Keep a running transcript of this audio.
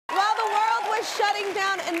was shutting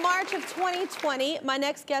down in March of 2020. My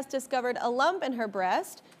next guest discovered a lump in her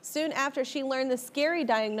breast. Soon after she learned the scary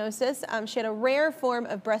diagnosis, she had a rare form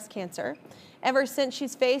of breast cancer. Ever since,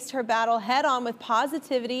 she's faced her battle head-on with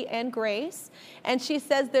positivity and grace. And she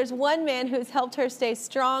says there's one man who's helped her stay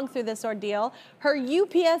strong through this ordeal, her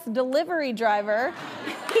UPS delivery driver.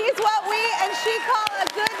 He's what we and she call a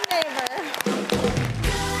good neighbor.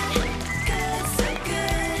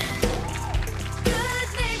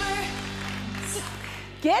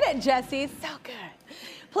 Get it, Jesse. So good.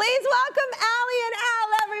 Please welcome Allie and Al,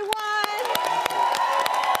 everyone.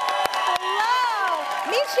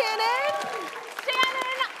 Hello. Meet Shannon.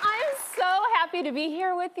 Shannon, I'm so happy to be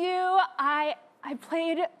here with you. I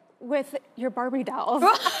played with your Barbie dolls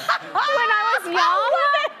when I was young.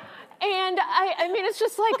 And I mean, it's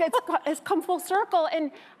just like, it's come full circle.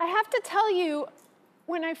 And I have to tell you,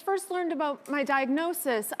 when I first learned about my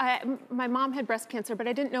diagnosis, my mom had breast cancer, but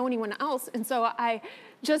I didn't know anyone else. And so I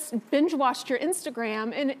just binge watched your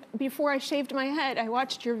Instagram. And before I shaved my head, I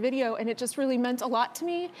watched your video, and it just really meant a lot to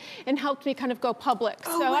me and helped me kind of go public.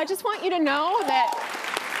 Oh, so I just want you to know that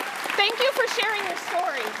thank you for sharing your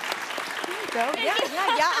story. There you go. Yeah,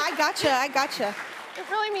 I gotcha. It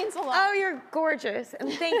really means a lot. Oh, you're gorgeous,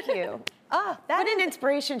 and thank you. What an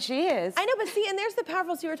inspiration she is. I know, but see, and there's the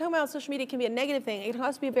powerful, so you were talking about social media can be a negative thing. It can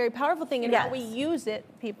also be a very powerful thing in how we use it,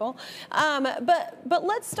 people. But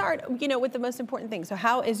let's start, with the most important thing. So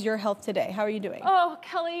how is your health today? How are you doing? Oh,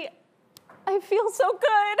 Kelly, I feel so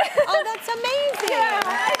good. Oh, that's amazing. Yeah,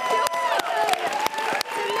 I feel so good.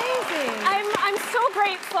 That's amazing. I'm so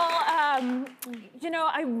grateful.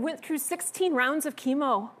 I went through 16 rounds of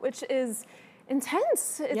chemo, which is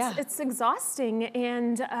intense. It's exhausting,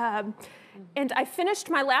 and I finished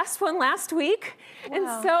my last one last week, and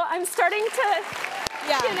so I'm starting to,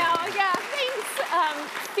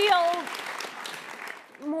 feel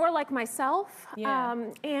more like myself.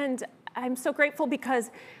 And I'm so grateful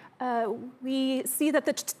because we see that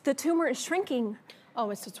the tumor is shrinking. Oh,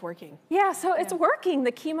 it's working. Yeah, so it's working.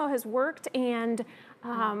 The chemo has worked, and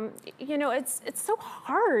it's so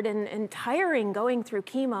hard and tiring going through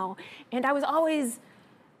chemo. And I was always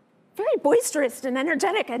very boisterous and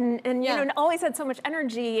energetic and always had so much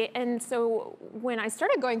energy. And so when I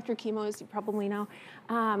started going through chemo, as you probably know,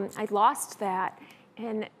 I lost that.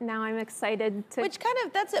 And now I'm excited to... Which kind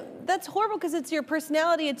of, that's horrible because it's your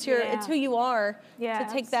personality, it's who you are to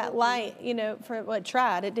take that light, for what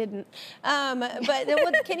tried, it didn't.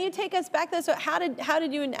 But can you take us back though? So how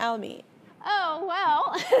did you and Al meet? Oh,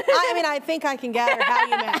 well. I think I can gather how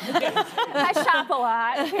you met. I shop a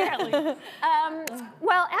lot, apparently.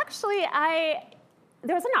 Well, actually,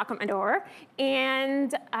 there was a knock on my door,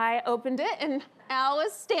 and I opened it, and Al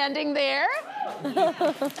was standing there, who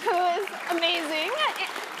is amazing,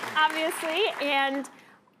 obviously, and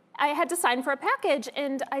I had to sign for a package,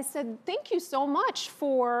 and I said, thank you so much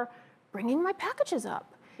for bringing my packages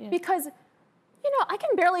up, because I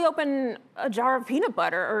can barely open a jar of peanut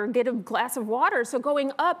butter or get a glass of water. So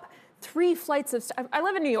going up 3 flights of stairs, I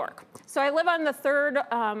live in New York. So I live on the third,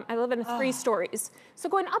 I live in 3 stories. So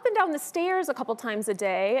going up and down the stairs a couple times a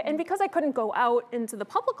day, and because I couldn't go out into the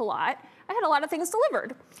public a lot, I had a lot of things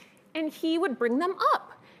delivered. And he would bring them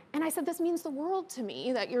up. And I said, this means the world to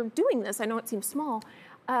me that you're doing this. I know it seems small.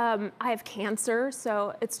 I have cancer,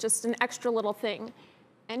 so it's just an extra little thing.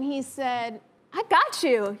 And he said, I got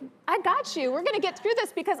you. We're gonna get through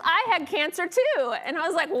this because I had cancer too. And I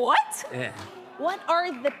was like, what? Yeah. What are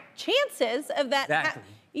the chances of that? Exactly.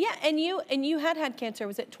 And you had cancer.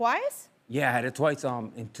 Was it twice? Yeah, I had it twice.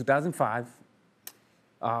 In 2005,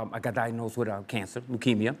 I got diagnosed with cancer,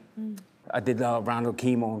 leukemia. I did a round of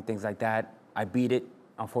chemo and things like that. I beat it.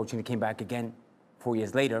 Unfortunately, came back again 4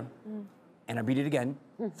 years later, and I beat it again.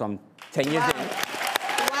 So I'm 10 years in.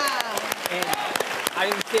 Wow. And I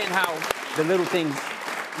understand how the little things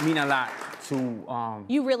mean a lot to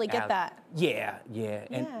you really get that. Yeah.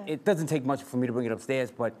 And it doesn't take much for me to bring it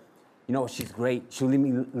upstairs, but she's great. She'll leave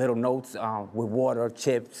me little notes with water,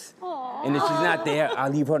 chips. Aww. And if she's not there, I'll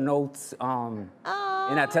leave her notes. And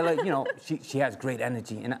I tell her, she has great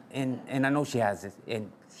energy, and I know she has it, and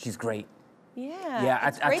she's great. Yeah.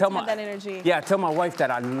 It's great to have that energy. Yeah, I tell my wife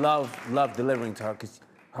that I love delivering to her because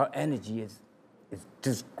her energy is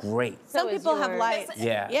just great. Some people have lights.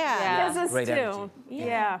 Yeah. This great too. energy.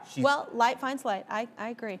 Yeah. Well, light finds light. I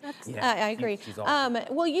agree. I agree. She's awesome.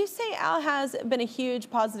 Well, you say Al has been a huge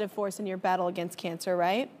positive force in your battle against cancer,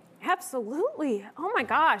 right? Absolutely. Oh my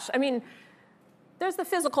gosh. I mean, there's the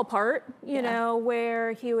physical part, you know,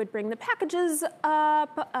 where he would bring the packages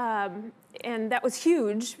up, and that was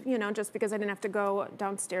huge, just because I didn't have to go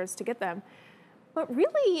downstairs to get them. But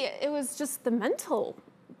really, it was just the mental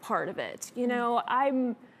part of it. You know,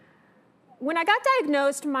 when I got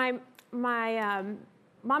diagnosed, my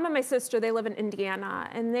mom and my sister, they live in Indiana,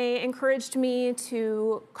 and they encouraged me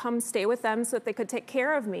to come stay with them so that they could take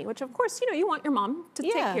care of me, which of course, you know, you want your mom to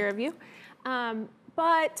take care of you.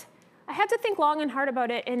 But I had to think long and hard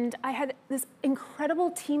about it, and I had this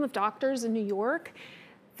incredible team of doctors in New York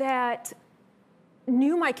that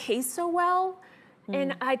knew my case so well,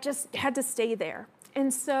 and I just had to stay there.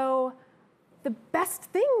 And so the best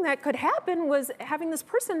thing that could happen was having this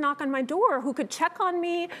person knock on my door who could check on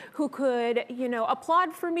me, who could, you know,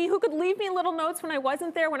 applaud for me, who could leave me little notes when I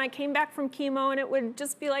wasn't there, when I came back from chemo, and it would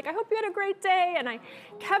just be like, I hope you had a great day, and I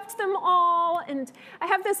kept them all. And I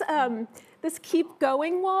have this, this keep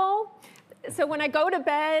going wall. So when I go to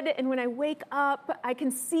bed and when I wake up, I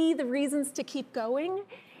can see the reasons to keep going.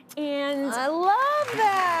 And I love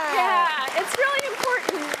that. Yeah, it's really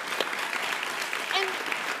important.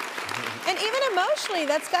 And even emotionally,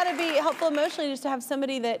 that's got to be helpful emotionally, just to have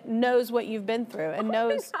somebody that knows what you've been through and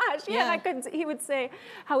knows. Oh my gosh, yeah. He would say,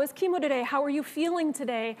 how was chemo today? How are you feeling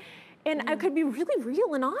today? And I could be really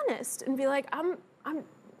real and honest and be like, I'm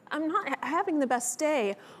not having the best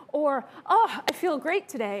day, or, oh, I feel great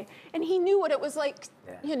today. And he knew what it was like,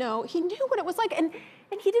 you know, he knew what it was like. And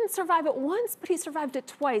he didn't survive it once, but he survived it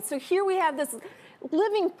twice. So here we have this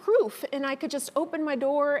living proof, and I could just open my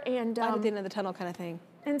door and light at the end of the tunnel kind of thing.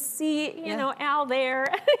 And see, you know, Al there.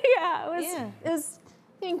 It was,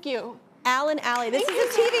 thank you. Al and Allie. This is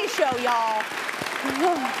a TV show, y'all.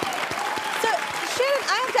 So, Shannen,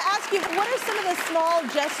 I have to ask you, what are some of the small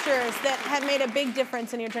gestures that have made a big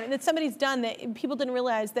difference in your journey, that somebody's done that people didn't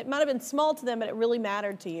realize, that might have been small to them, but it really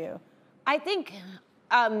mattered to you? I think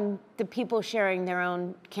the people sharing their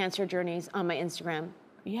own cancer journeys on my Instagram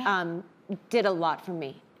did a lot for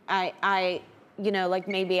me. You know, like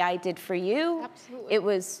maybe I did for you. Absolutely. It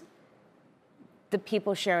was the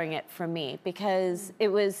people sharing it for me, because it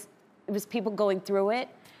was people going through it,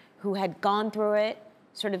 who had gone through it,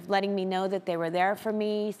 sort of letting me know that they were there for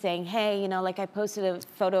me, saying, hey, you know, like I posted a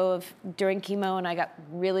photo of during chemo and I got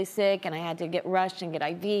really sick and I had to get rushed and get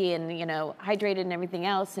IV and, you know, hydrated and everything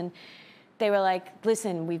else. And they were like,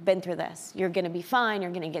 listen, we've been through this. You're gonna be fine,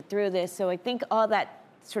 you're gonna get through this. So I think all that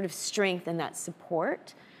sort of strength and that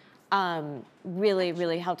support really,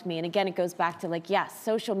 really helped me. And again, it goes back to like, yes,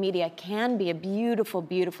 social media can be a beautiful,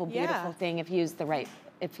 beautiful, beautiful thing if used the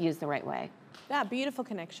right way. Yeah, beautiful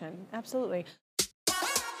connection, absolutely.